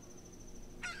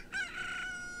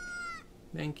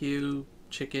 Thank you,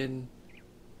 chicken.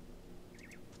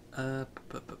 Fairy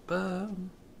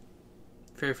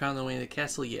found the way in the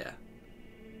castle, yeah.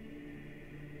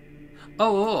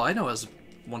 Oh, I know what I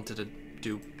wanted to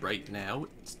do right now.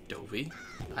 It's Dovey.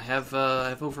 I have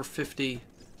over 50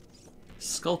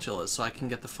 Skulltulas, so I can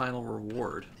get the final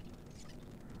reward.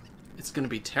 It's gonna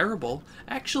be terrible.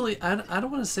 Actually, I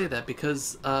don't want to say that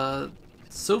because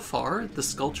so far the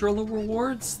Skulltula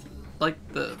rewards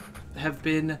have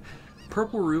been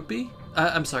purple rupee.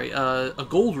 I'm sorry, a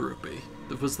gold rupee.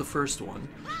 That was the first one.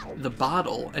 The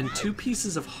bottle and 2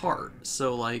 pieces of heart.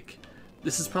 So like,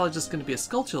 this is probably just going to be a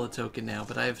Skulltula token now.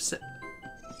 But I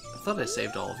thought I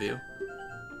saved all of you.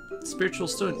 Spiritual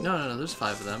stone. No. There's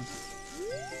 5 of them.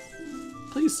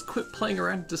 Please quit playing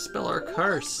around and dispel our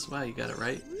curse. Wow, you got it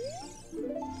right.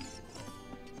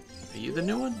 Are you the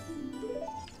new one?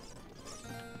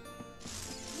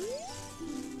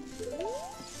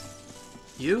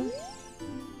 You?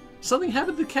 Something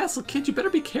happened to the castle, kid. You better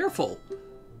be careful.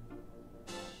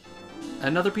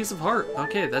 Another piece of heart.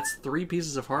 Okay, that's 3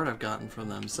 pieces of heart I've gotten from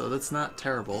them, so that's not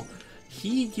terrible.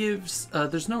 He gives...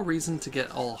 there's no reason to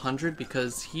get all 100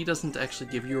 because he doesn't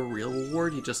actually give you a real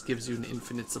reward. He just gives you an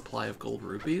infinite supply of gold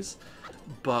rupees.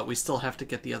 But we still have to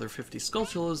get the other 50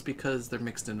 Skulltulas because they're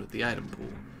mixed in with the item pool.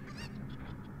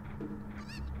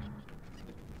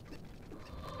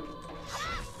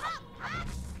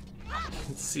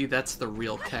 See, that's the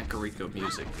real Kakariko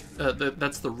music.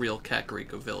 That's the real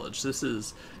Kakariko village. This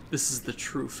is the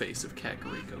true face of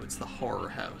Kakariko. It's the horror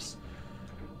house.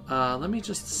 Let me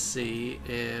just see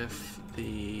if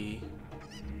the...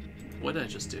 What did I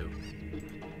just do?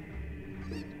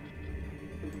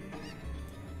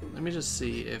 Let me just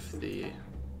see if the...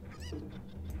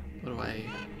 What do I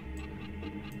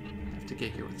have to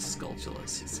get here with Skulltulas?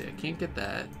 See, I can't get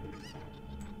that.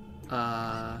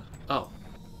 Oh.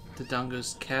 The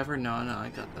Dango's Cavern. No,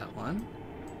 I got that one.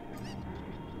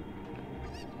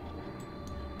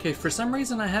 Okay, for some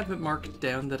reason I have it marked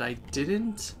down that I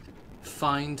didn't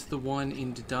find the one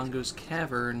in Dodongo's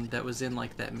Cavern that was in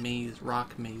like that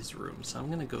rock maze room, so I'm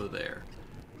gonna go there.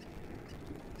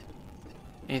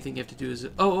 Anything you have to do is...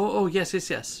 Oh,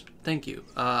 yes. Thank you.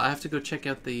 I have to go check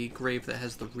out the grave that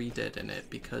has the Redead in it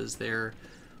because there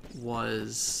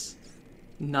was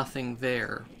nothing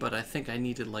there, but I think I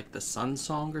needed like the Sun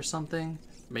Song or something.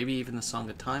 Maybe even the Song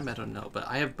of Time, I don't know, but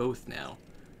I have both now.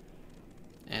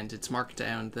 And it's marked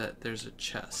down that there's a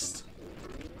chest.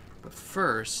 But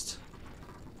first...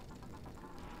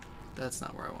 That's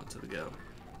not where I wanted to go.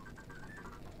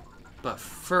 But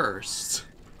first...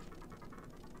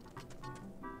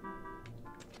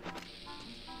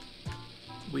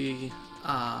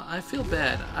 I feel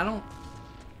bad. I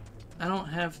don't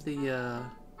have the,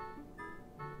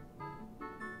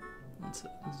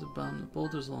 There's a bomb. The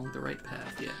boulder's along the right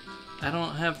path, yeah. I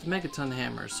don't have the Megaton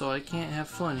Hammer, so I can't have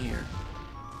fun here.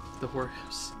 The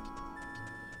whorehouse.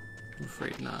 I'm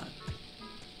afraid not.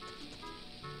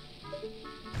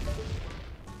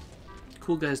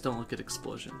 Cool guys don't look at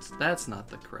explosions. That's not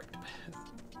the correct path.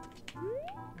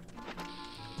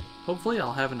 Hopefully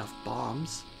I'll have enough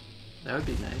bombs. That would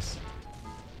be nice.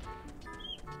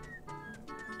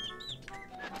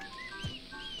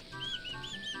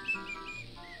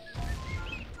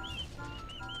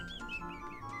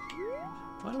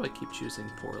 do I keep choosing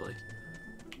poorly?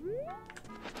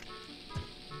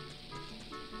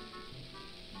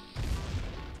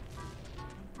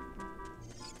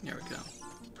 There we go.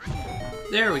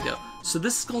 There we go. So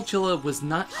this Skulltula was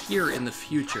not here in the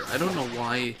future. I don't know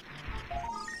why.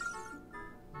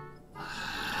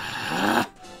 I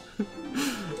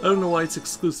don't know why it's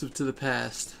exclusive to the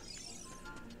past.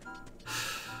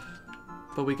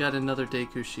 But we got another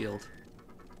Deku shield.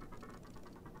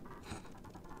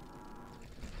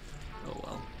 Oh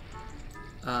well.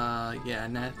 Yeah,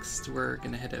 next we're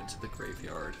gonna head out to the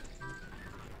graveyard.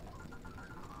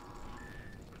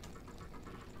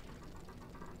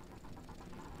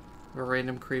 A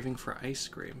random craving for ice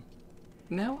cream.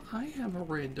 Now I have a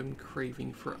random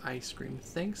craving for ice cream.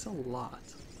 Thanks a lot.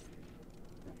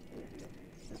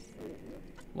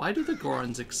 Why do the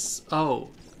Gorons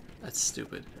oh, that's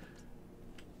stupid.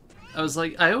 I was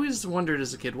like, I always wondered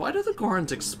as a kid, why do the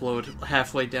Gorons explode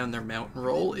halfway down their mountain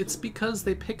roll? It's because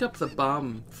they pick up the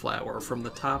bomb flower from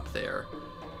the top there,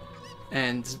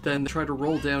 and then try to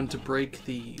roll down to break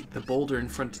the boulder in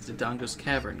front of Dodongo's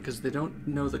cavern, because they don't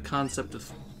know the concept of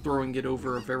throwing it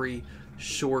over a very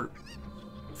short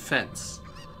fence.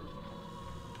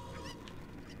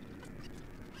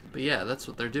 But yeah, that's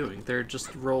what they're doing. They're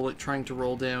just trying to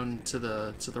roll down to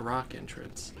the rock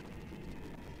entrance.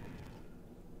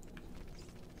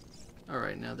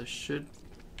 Alright, now there should...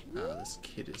 Oh, this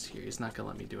kid is here. He's not gonna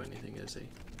let me do anything, is he?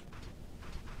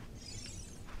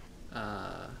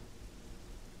 No.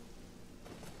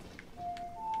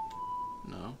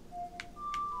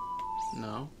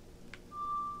 No.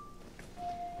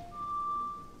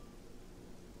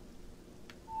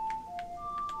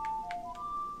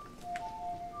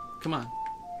 Come on.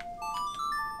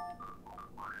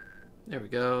 There we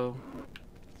go.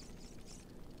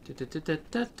 There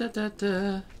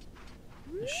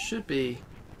should be.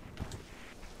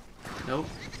 Nope.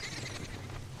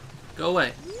 Go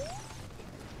away.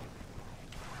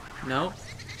 Nope.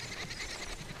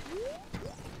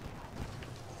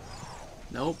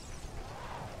 Nope.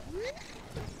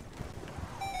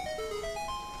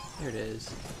 There it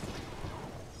is.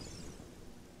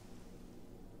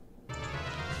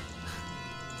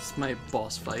 This is my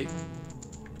boss fight.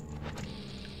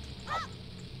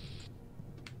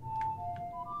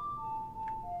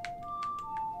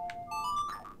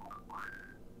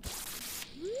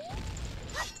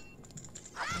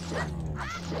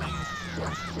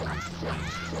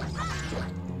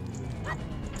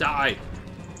 Die!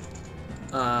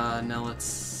 Now let's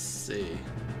see.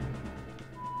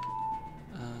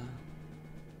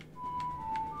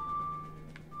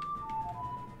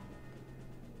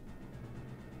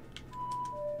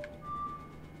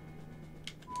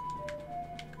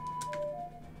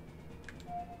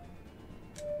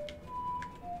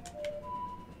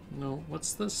 No,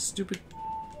 what's the stupid...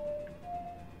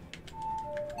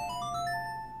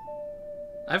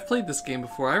 I've played this game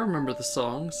before. I remember the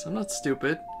songs. I'm not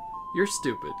stupid. You're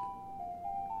stupid.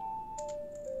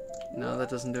 No, that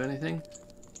doesn't do anything.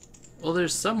 Well,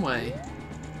 there's some way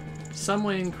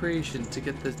in creation to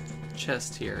get the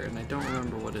chest here, and I don't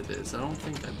remember what it is. I don't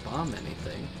think I bomb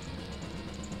anything.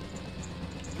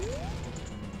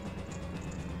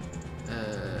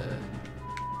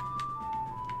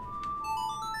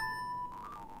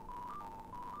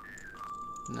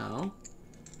 No.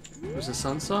 It was a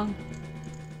Sun Song?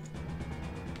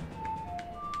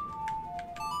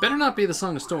 Better not be the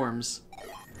Song of Storms.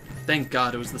 Thank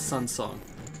God it was the Sun Song.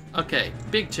 Okay,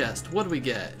 big chest. What do we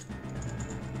get?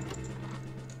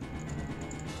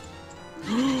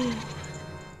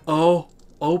 Oh,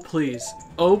 oh please.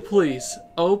 Oh please.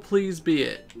 Oh please be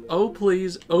it. Oh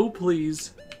please. Oh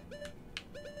please.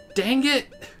 Dang it!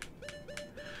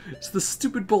 It's the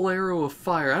stupid Bolero of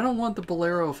Fire. I don't want the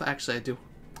Bolero of... Actually,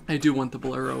 I do want the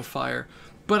Bolero of Fire.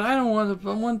 But I don't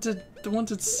want it. I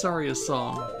wanted Saria's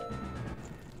song.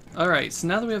 Alright, so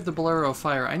now that we have the Bolero of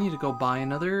Fire, I need to go buy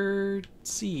another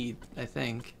seed, I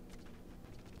think.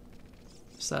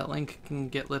 So that Link can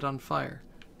get lit on fire.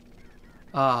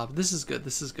 This is good,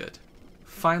 this is good.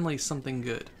 Finally something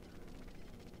good.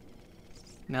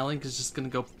 Now Link is just gonna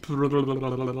go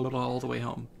all the way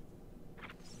home.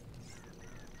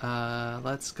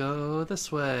 Let's go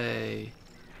this way.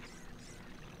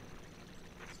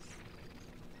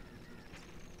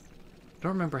 I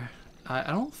don't remember.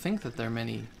 I don't think that there are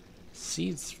many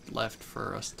seeds left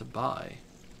for us to buy.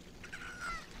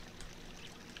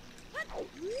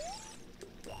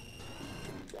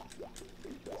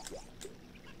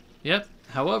 Yep.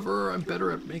 However, I'm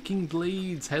better at making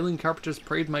blades. Hylian Carpenters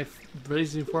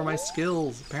praising for my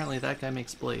skills. Apparently that guy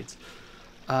makes blades.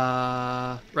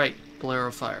 Right. Bolero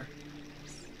of Fire.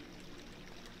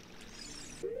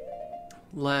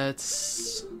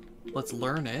 Let's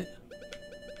learn it.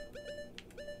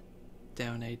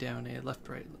 Down A, left,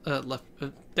 right, left,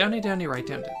 down A, right,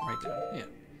 down, right, down, yeah.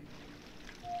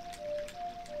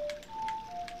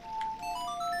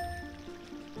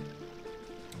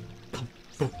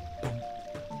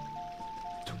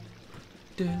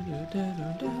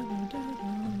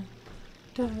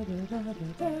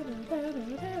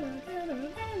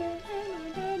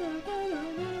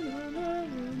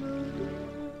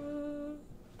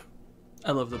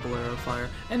 I love the Bolero fire.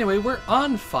 Anyway, we're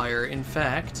on fire, in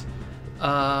fact.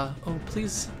 Oh,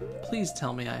 please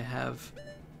tell me I have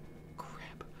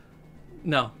crap.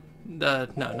 No, no,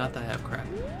 not that I have crap.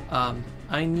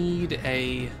 I need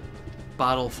a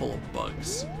bottle full of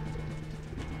bugs.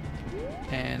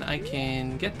 And I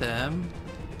can get them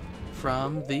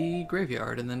from the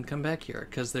graveyard and then come back here,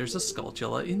 because there's a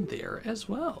Skulltula in there as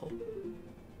well.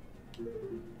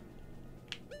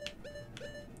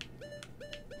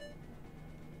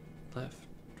 Left,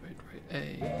 right,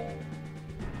 A.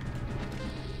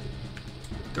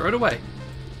 Throw it away.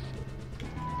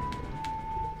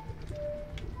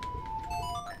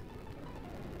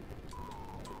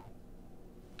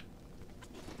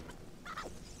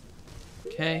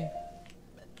 Okay.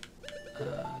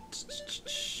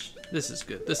 This is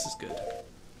good. This is good.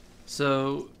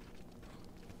 So,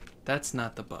 that's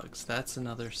not the bugs. That's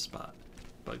another spot.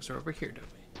 Bugs are over here, don't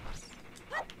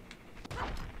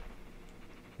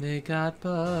we? They got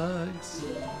bugs.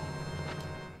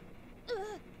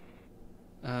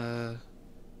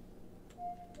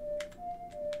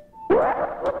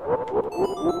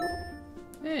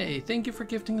 Hey, thank you for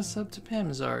gifting a sub to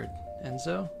Pamzard,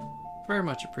 Enzo. Very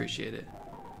much appreciate it.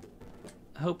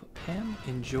 I hope Pam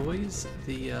enjoys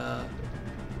the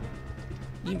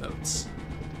emotes.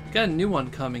 Got a new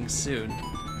one coming soon.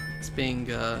 It's being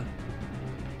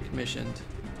commissioned.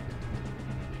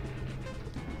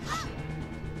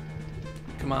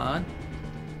 Come on.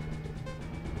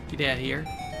 Get out of here.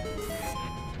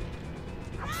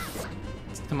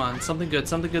 Come on, something good,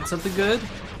 something good, something good.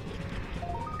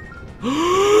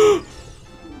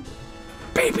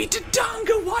 Baby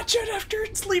Dodonga, watch out after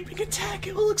its leaping attack.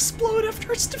 It will explode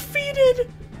after it's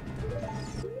defeated.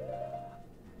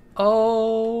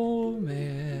 Oh,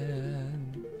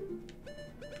 man.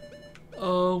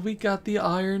 Oh, we got the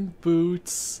iron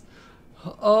boots.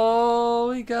 Oh,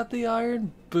 we got the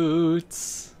iron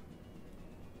boots.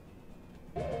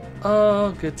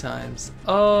 Oh, good times.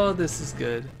 Oh, this is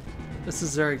good. This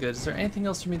is very good. Is there anything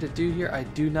else for me to do here? I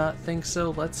do not think so.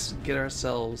 Let's get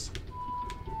ourselves...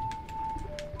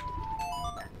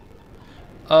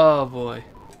 Oh boy.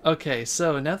 Okay,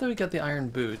 so now that we got the iron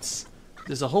boots,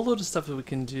 there's a whole load of stuff that we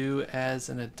can do as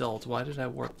an adult. Why did I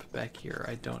warp back here?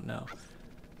 I don't know.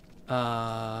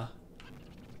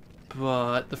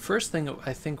 But the first thing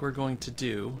I think we're going to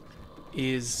do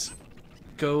is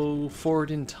go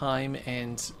forward in time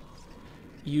and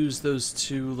use those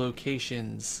two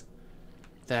locations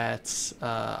that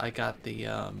I got the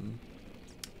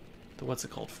what's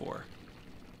it called for?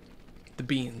 The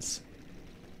beans.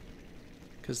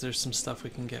 Because there's some stuff we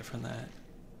can get from that.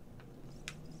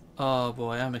 Oh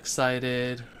boy, I'm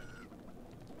excited.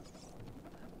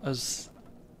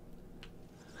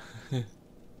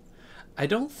 I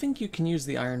don't think you can use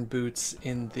the iron boots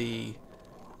in the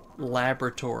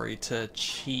laboratory to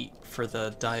cheat for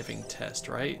the diving test,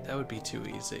 right? That would be too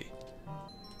easy.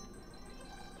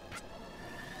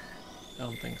 I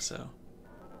don't think so.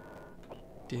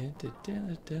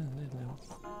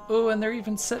 Oh, and they're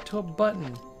even set to a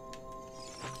button.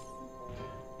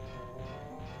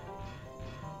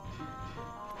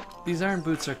 These iron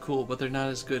boots are cool, but they're not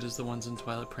as good as the ones in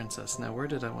Twilight Princess. Now, where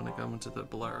did I want to go? Into the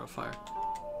Bolero fire.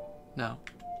 No.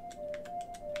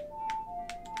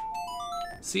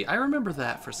 See, I remember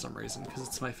that for some reason, because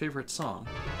it's my favorite song.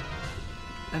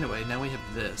 Anyway, now we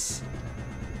have this.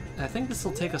 And I think this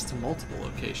will take us to multiple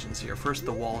locations here. First,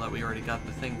 the wall that we already got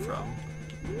the thing from.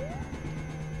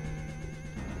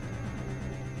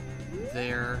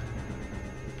 There.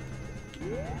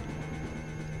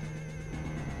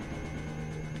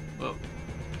 Whoa.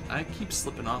 I keep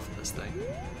slipping off of this thing.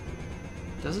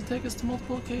 Does it take us to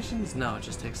multiple locations? No, it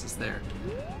just takes us there.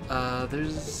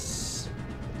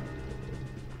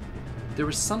 There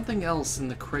was something else in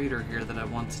the crater here that I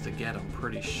wanted to get, I'm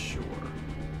pretty sure.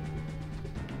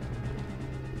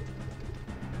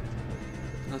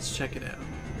 Let's check it out.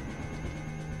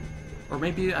 Or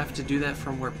maybe I have to do that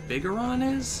from where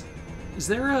Bigoron is? Is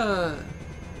there a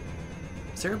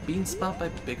bean spot by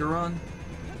Bigoron?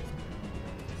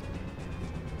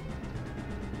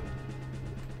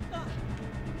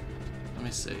 Let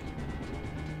me see.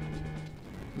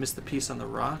 Missed the piece on the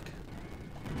rock.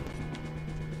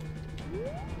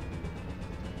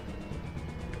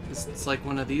 It's like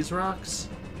one of these rocks.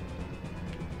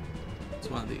 It's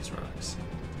one of these rocks.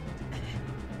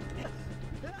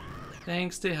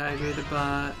 Thanks, dehydrated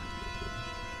bot.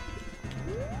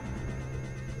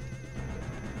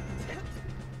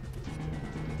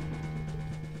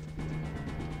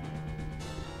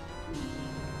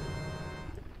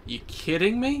 You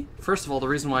kidding me? First of all, the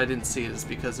reason why I didn't see it is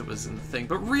because it was in the thing.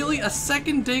 But really, a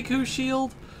second Deku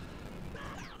shield?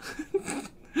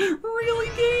 Really,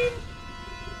 game?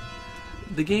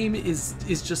 The game is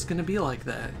just gonna be like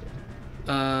that.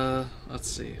 Let's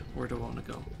see. Where do I want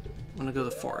to go? I want to go to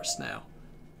the forest now.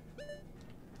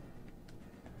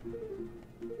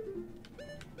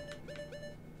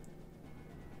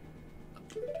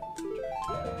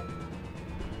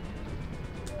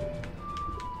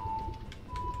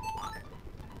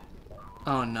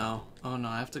 Oh no. Oh no,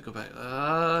 I have to go back.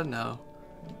 No.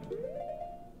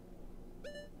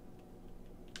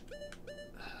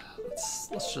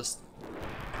 Let's just...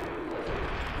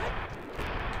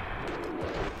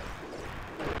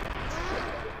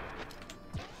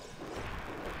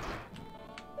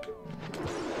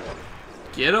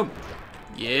 Get him!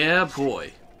 Yeah,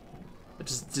 boy. I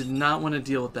just did not want to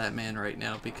deal with that man right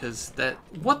now because that...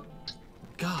 What?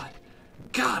 God.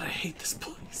 God, I hate this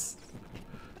place.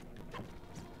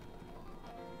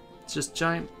 It's just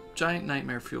giant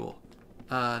nightmare fuel.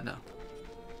 No.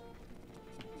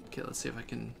 Okay, let's see if I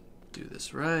can do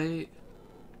this right.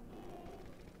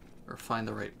 Or find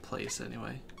the right place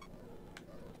anyway.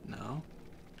 No.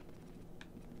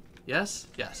 Yes?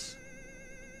 Yes.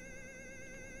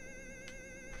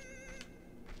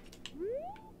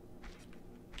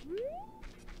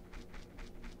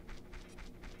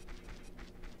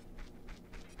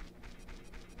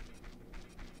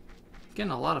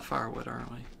 Getting a lot of firewood,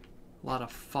 aren't we? A lot of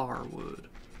firewood.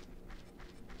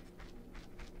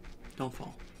 Don't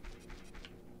fall.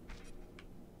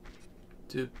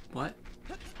 Dude, what?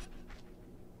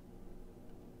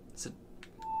 Is it...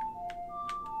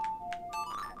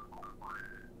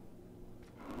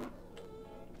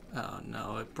 Oh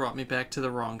no, it brought me back to the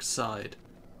wrong side.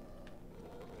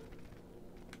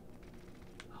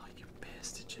 Oh, you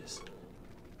bastages.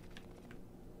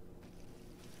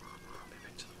 Brought me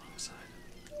back to the wrong side.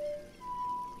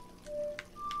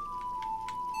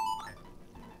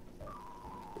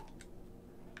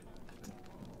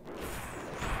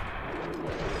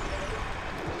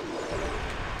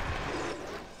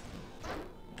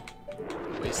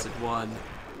 Wasted one.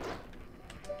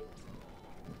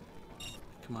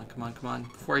 Come on, come on, come on.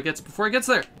 Before he gets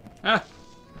there! Ah!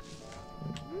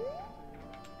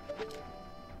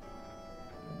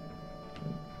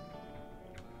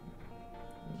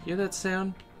 Hear that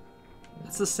sound?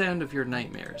 That's the sound of your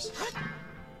nightmares.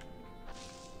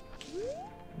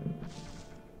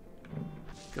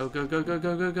 Go, go, go, go,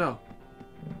 go, go, go.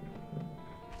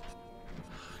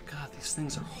 God, these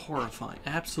things are horrifying.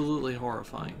 Absolutely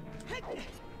horrifying.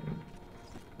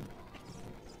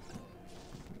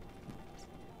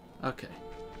 Okay,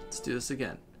 let's do this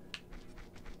again.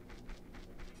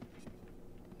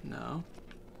 No.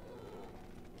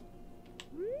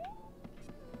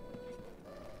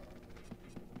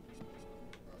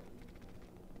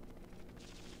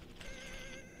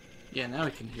 Yeah, now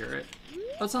I can hear it.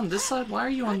 Oh, it's on this side? Why are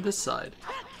you on this side?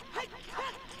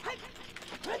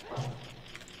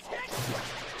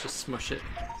 Just smush it.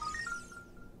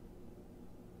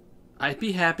 I'd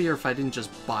be happier if I didn't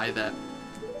just buy that,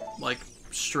 like,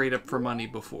 straight up for money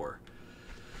before.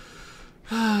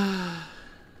 But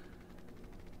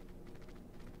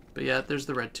yeah, there's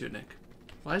the red tunic.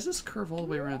 Why does this curve all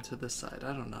the way around to this side?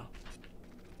 I don't know.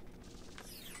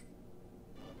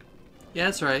 Yeah,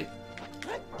 that's right.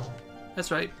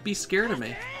 That's right. Be scared of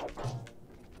me.